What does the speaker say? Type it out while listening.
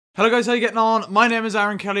Hello guys, how you getting on? My name is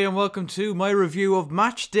Aaron Kelly and welcome to my review of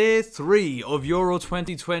match day 3 of Euro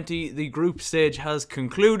 2020. The group stage has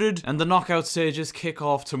concluded and the knockout stages kick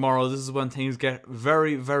off tomorrow. This is when things get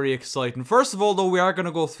very exciting. First of all though, we are going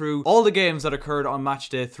to go through all the games that occurred on match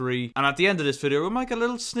day 3, and at the end of this video we might get a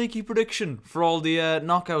little sneaky prediction for all the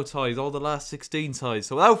knockout ties, all the last 16 ties.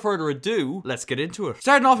 So without further ado, let's get into it.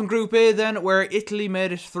 Starting off in Group A then, where Italy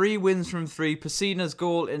made it 3 wins from 3. Pessina's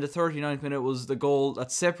goal in the 39th minute was the goal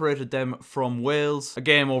that separated them from Wales. A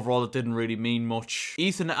game overall that didn't really mean much.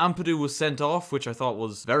 Ethan Ampadu was sent off, which I thought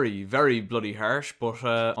was very bloody harsh, but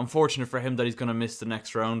unfortunate for him that he's going to miss the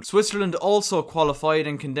next round. Switzerland also qualified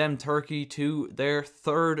and condemned Turkey to their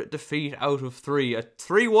 3rd defeat out of 3. A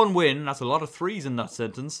 3-1 win, that's a lot of threes in that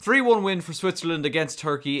sentence. 3-1 win for Switzerland against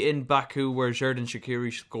Turkey in Baku, where Xherdan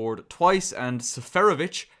Shaqiri scored twice and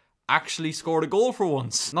Seferovic actually scored a goal for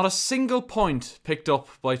once. Not a single point picked up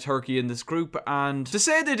by Turkey in this group, and to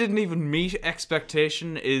say they didn't even meet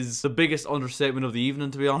expectation is the biggest understatement of the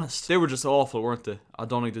evening, to be honest. They were just awful, weren't they? I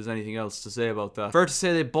don't think there's anything else to say about that. Fair to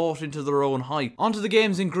say they bought into their own hype. On to the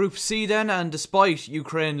games in Group C then, and despite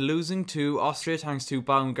Ukraine losing to Austria thanks to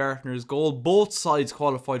Baumgartner's goal, both sides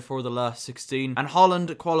qualified for the last 16, and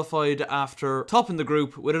Holland qualified after topping the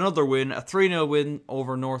group with another win, a 3-0 win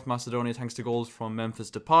over North Macedonia thanks to goals from Memphis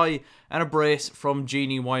Depay and a brace from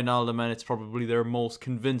Gini Wijnaldum, and it's probably their most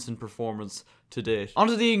convincing performance to date. On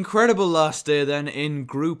to the incredible last day then in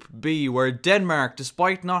Group B, where Denmark,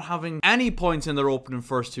 despite not having any points in their opening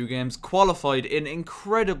first 2 games, qualified in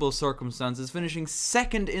incredible circumstances, finishing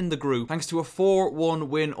 2nd in the group thanks to a 4-1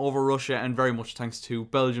 win over Russia, and very much thanks to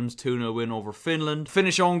Belgium's 2-0 win over Finland.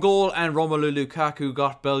 Finish on goal, and Romelu Lukaku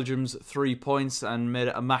got Belgium's 3 points and made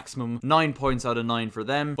it a maximum 9 points out of 9 for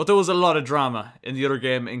them. But there was a lot of drama in the other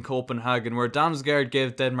game in Copenhagen, where Damsgaard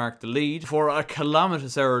gave Denmark the lead before a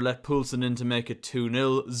calamitous error let Poulsen in to make it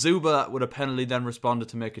 2-0. Zuba with a penalty then responded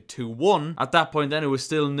to make it 2-1. At that point then it was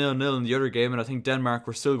still 0-0 in the other game, and I think Denmark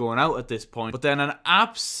were still going out at this point. But then an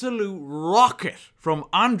absolute rocket from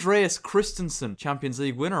Andreas Christensen, Champions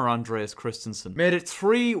League winner Andreas Christensen, made it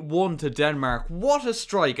 3-1 to Denmark. What a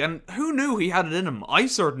strike, and who knew he had it in him? I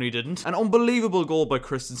certainly didn't. An unbelievable goal by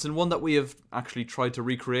Christensen, one that we have actually tried to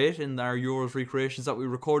recreate in our Euros recreations that we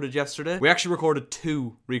recorded yesterday. We actually recorded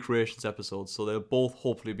 2 recreations episodes, so they'll both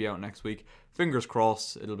hopefully be out next week. Fingers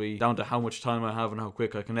crossed, it'll be down to how much time I have and how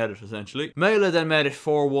quick I can edit, essentially. Mela then made it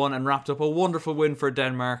 4-1 and wrapped up a wonderful win for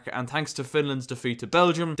Denmark, and thanks to Finland's defeat to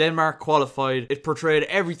Belgium, Denmark qualified. It portrayed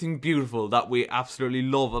everything beautiful that we absolutely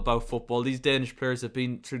love about football. These Danish players have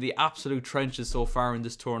been through the absolute trenches so far in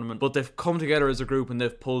this tournament, but they've come together as a group and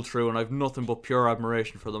they've pulled through, and I've nothing but pure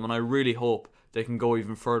admiration for them, and I really hope they can go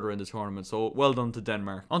even further in the tournament, so well done to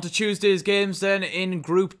Denmark. On to Tuesday's games then in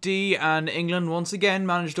Group D, and England once again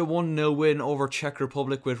managed a 1-0 win over Czech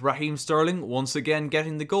Republic, with Raheem Sterling once again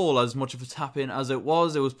getting the goal. As much of a tap-in as it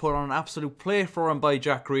was put on an absolute plate for him by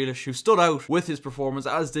Jack Grealish, who stood out with his performance,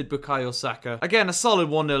 as did Bukayo Saka. Again, a solid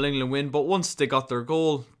 1-0 England win, but once they got their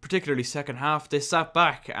goal, particularly second half, they sat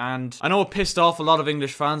back, and I know it pissed off a lot of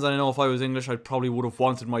English fans, and I know if I was English I probably would have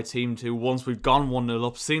wanted my team to, once we've gone 1-0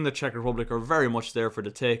 up, seeing the Czech Republic are very much there for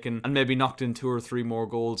the taking, and maybe knocked in 2 or 3 more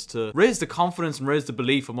goals to raise the confidence and raise the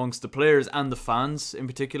belief amongst the players and the fans in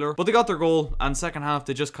particular. But they got their goal, and second half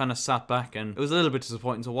they just kind of sat back, and it was a little bit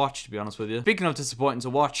disappointing to watch, to be honest with you. Speaking of disappointing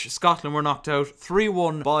to watch, Scotland were knocked out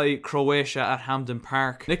 3-1 by Croatia at Hampden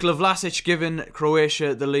Park. Nikola Vlasic giving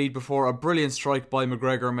Croatia the lead before a brilliant strike by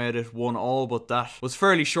McGregor made it 1-1, but that was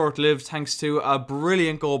fairly short-lived thanks to a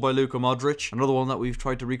brilliant goal by Luka Modric, another one that we've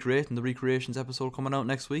tried to recreate in the recreations episode coming out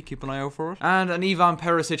next week. Keep an eye out for it. And an Ivan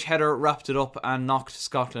Perisic header wrapped it up and knocked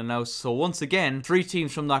Scotland out. So once again, 3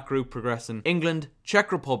 teams from that group progressing: England,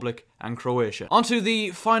 Czech Republic and Croatia. On to the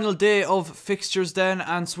final day of fixtures then,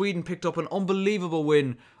 and Sweden picked up an unbelievable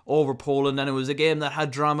win over Poland, and it was a game that had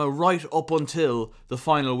drama right up until the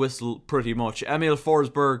final whistle pretty much. Emil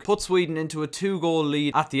Forsberg put Sweden into a 2-goal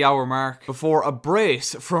lead at the hour mark before a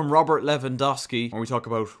brace from Robert Lewandowski. When we talk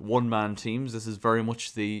about one-man teams, this is very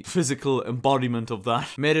much the physical embodiment of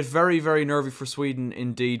that. Made it very nervy for Sweden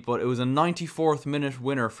indeed, but it was a 94th minute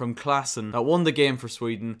winner from Klassen that won the game for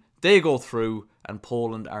Sweden. They go through, and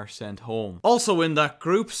Poland are sent home. Also in that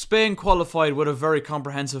group, Spain qualified with a very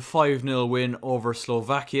comprehensive 5-0 win over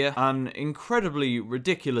Slovakia. An incredibly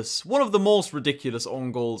ridiculous, one of the most ridiculous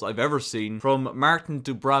own goals I've ever seen from Martin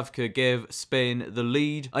Dubravka gave Spain the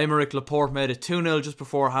lead. Aymeric Laporte made it 2-0 just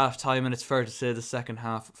before half time, and it's fair to say the second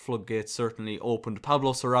half floodgates certainly opened.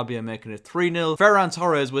 Pablo Sarabia making it 3-0. Ferran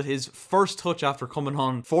Torres with his first touch after coming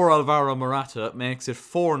on for Alvaro Morata makes it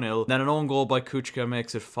 4-0. Then an own goal by Kuchka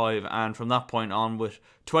makes it 5, and from that point point on. With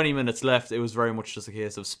 20 minutes left, it was very much just a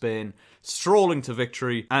case of Spain strolling to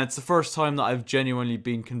victory, and it's the first time that I've genuinely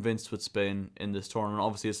been convinced with Spain in this tournament.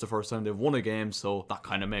 Obviously, it's the first time they've won a game, so that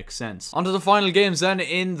kind of makes sense. On to the final games then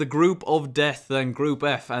in the group of death, then Group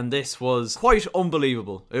F, and this was quite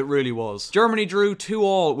unbelievable. It really was. Germany drew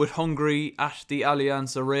 2-2 with Hungary at the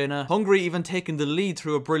Allianz Arena. Hungary even taking the lead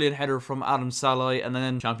through a brilliant header from Adam Salai, and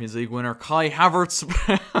then Champions League winner Kai Havertz.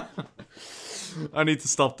 I need to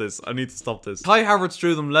stop this. I need to stop this. Kai Havertz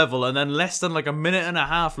drew them level, and then less than like a minute and a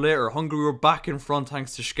half later, Hungary were back in front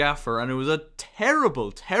thanks to Schaffer, and it was a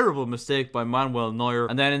terrible, terrible mistake by Manuel Neuer.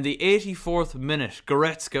 And then in the 84th minute,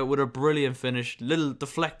 Goretzka with a brilliant finish, little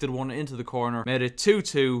deflected one into the corner, made it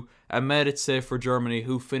 2-2 and made it safe for Germany,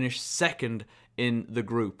 who finished second in the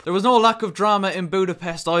group. There was no lack of drama in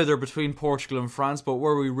Budapest either between Portugal and France, but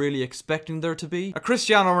were we really expecting there to be? A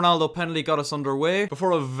Cristiano Ronaldo penalty got us underway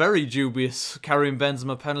before a very dubious Karim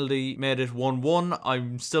Benzema penalty made it 1-1.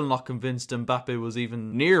 I'm still not convinced Mbappe was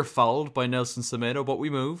even near fouled by Nelson Semedo, but we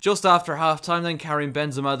moved. Just after half-time then, Karim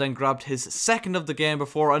Benzema then grabbed his second of the game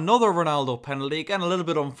before another Ronaldo penalty, again a little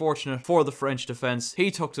bit unfortunate for the French defence.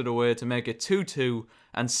 He tucked it away to make it 2-2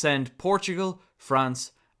 and send Portugal,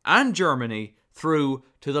 France and Germany through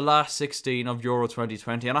to the last 16 of Euro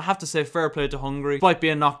 2020. And I have to say, fair play to Hungary. Despite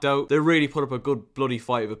being knocked out, they really put up a good bloody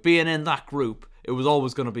fight. But being in that group, it was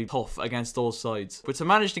always going to be tough against those sides. But to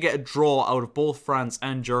manage to get a draw out of both France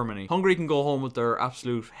and Germany, Hungary can go home with their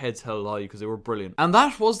absolute heads held high because they were brilliant. And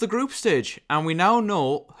that was the group stage. And we now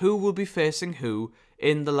know who will be facing who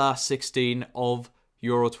in the last 16 of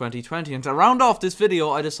Euro 2020. And to round off this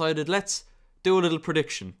video, I decided let's do a little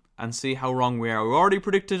prediction and see how wrong we are. We already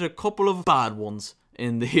predicted a couple of bad ones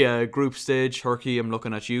in the group stage. Turkey, I'm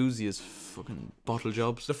looking at you. He has fucking bottle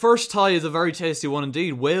jobs. The first tie is a very tasty one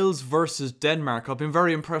indeed. Wales versus Denmark. I've been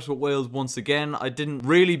very impressed with Wales once again. I didn't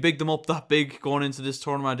really big them up that big going into this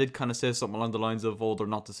tournament. I did kind of say something along the lines of, oh, they're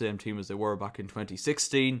not the same team as they were back in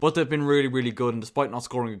 2016. But they've been really, really good. And despite not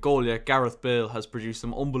scoring a goal yet, Gareth Bale has produced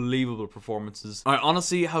some unbelievable performances. I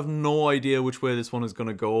honestly have no idea which way this one is going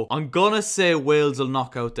to go. I'm going to say Wales will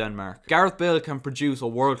knock out Denmark. Gareth Bale can produce a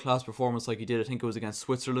world-class performance like he did. I think it was against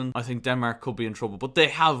Switzerland. I think Denmark could be in trouble. But they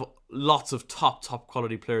have lots of top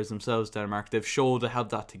quality players themselves, Denmark. They've showed they have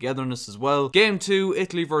that togetherness as well. Game 2,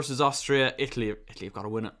 Italy versus Austria. Italy have got to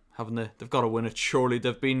win it, haven't they? They've got to win it, surely.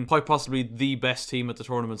 They've been quite possibly the best team at the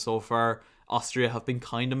tournament so far. Austria have been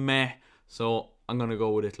kind of meh, so I'm going to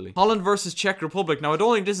go with Italy. Holland versus Czech Republic. Now, I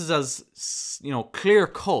don't think this is as, you know, clear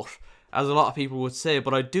cut as a lot of people would say,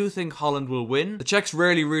 but I do think Holland will win. The Czechs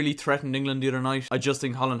rarely really threatened England the other night. I just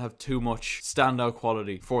think Holland have too much standout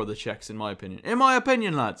quality for the Czechs, in my opinion. In my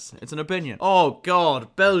opinion, lads. It's an opinion. Oh,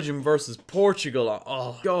 God. Belgium versus Portugal.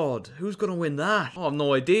 Oh, God. Who's going to win that? Oh, I have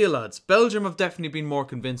no idea, lads. Belgium have definitely been more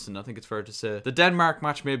convincing, I think it's fair to say. The Denmark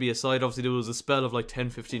match maybe aside, obviously there was a spell of like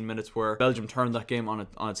 10-15 minutes where Belgium turned that game on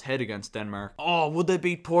its head against Denmark. Oh, would they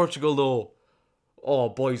beat Portugal, though? Oh,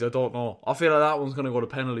 boys, I don't know. I feel like that one's going to go to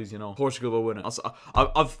penalties, you know. Portugal will win it.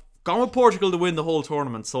 I've gone with Portugal to win the whole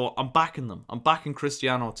tournament, so I'm backing them. I'm backing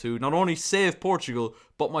Cristiano to not only save Portugal,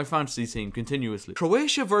 but my fantasy team continuously.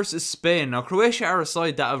 Croatia versus Spain. Now, Croatia are a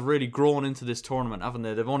side that have really grown into this tournament, haven't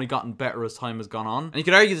they? They've only gotten better as time has gone on. And you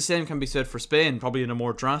could argue the same can be said for Spain, probably in a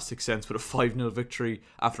more drastic sense, with a 5-0 victory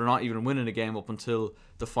after not even winning a game up until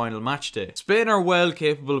the final match day. Spain are well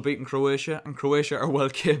capable of beating Croatia, and Croatia are well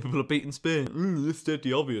capable of beating Spain. Let's state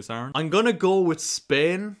the obvious, Aaron. I'm gonna go with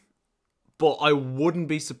Spain, but I wouldn't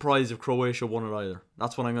be surprised if Croatia won it either.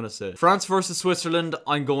 That's what I'm gonna say. France versus Switzerland.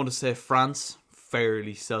 I'm going to say France.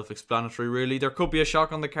 Fairly self-explanatory, really. There could be a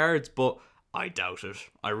shock on the cards, but I doubt it.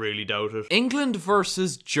 I really doubt it. England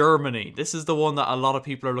versus Germany. This is the one that a lot of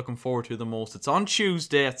people are looking forward to the most. It's on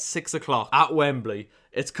Tuesday at 6 o'clock at Wembley.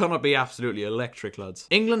 It's gonna be absolutely electric, lads.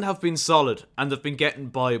 England have been solid and they've been getting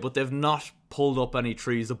by, but they've not pulled up any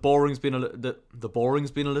trees. The boring's been a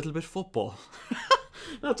little bit football.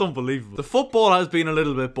 That's unbelievable. The football has been a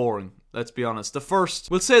little bit boring, let's be honest.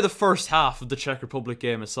 We'll say the first half of the Czech Republic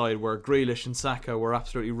game aside, where Grealish and Saka were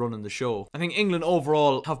absolutely running the show. I think England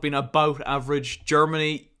overall have been about average.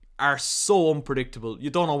 Germany are so unpredictable. You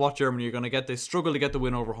don't know what Germany you're going to get. They struggled to get the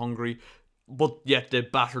win over Hungary, but yet they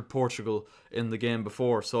battered Portugal in the game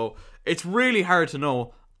before. So it's really hard to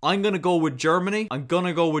know. I'm going to go with Germany. I'm going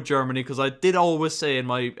to go with Germany because I did always say in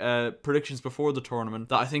my predictions before the tournament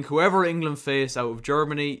that I think whoever England face out of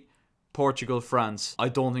Germany, Portugal, France, I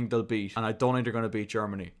don't think they'll beat. And I don't think they're going to beat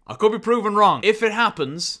Germany. I could be proven wrong. If it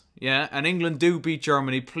happens, yeah, and England do beat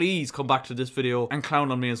Germany, please come back to this video and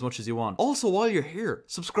clown on me as much as you want. Also, while you're here,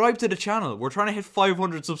 subscribe to the channel. We're trying to hit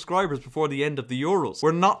 500 subscribers before the end of the Euros.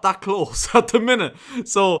 We're not that close at the minute.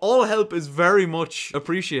 So all help is very much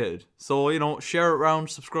appreciated. So, you know, share it around,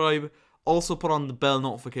 subscribe. Also put on the bell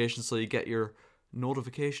notification so you get your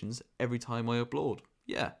notifications every time I upload.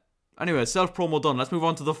 Yeah. Anyway, self-promo done. Let's move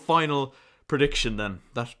on to the final prediction then.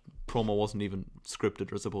 That promo wasn't even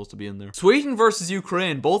scripted or supposed to be in there. Sweden versus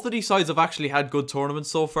Ukraine. Both of these sides have actually had good tournaments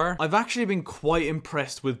so far. I've actually been quite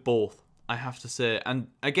impressed with both, I have to say. And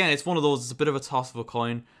again, it's one of those, it's a bit of a toss of a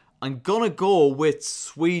coin. I'm gonna go with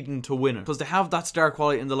Sweden to win it, because they have that star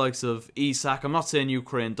quality in the likes of Isak. I'm not saying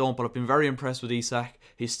Ukraine don't, but I've been very impressed with Isak.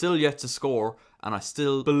 He's still yet to score, and I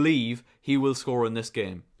still believe he will score in this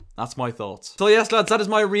game. That's my thoughts. So yes, lads, that is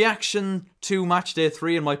my reaction to Matchday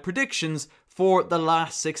 3 and my predictions for the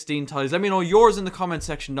last 16 ties. Let me know yours in the comment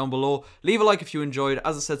section down below. Leave a like if you enjoyed.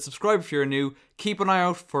 As I said, subscribe if you're new. Keep an eye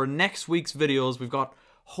out for next week's videos. We've got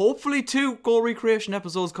hopefully 2 goal recreation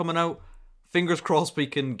episodes coming out. Fingers crossed we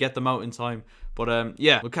can get them out in time. But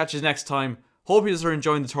yeah, we'll catch you next time. Hope you guys are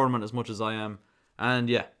enjoying the tournament as much as I am. And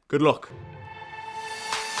yeah, good luck.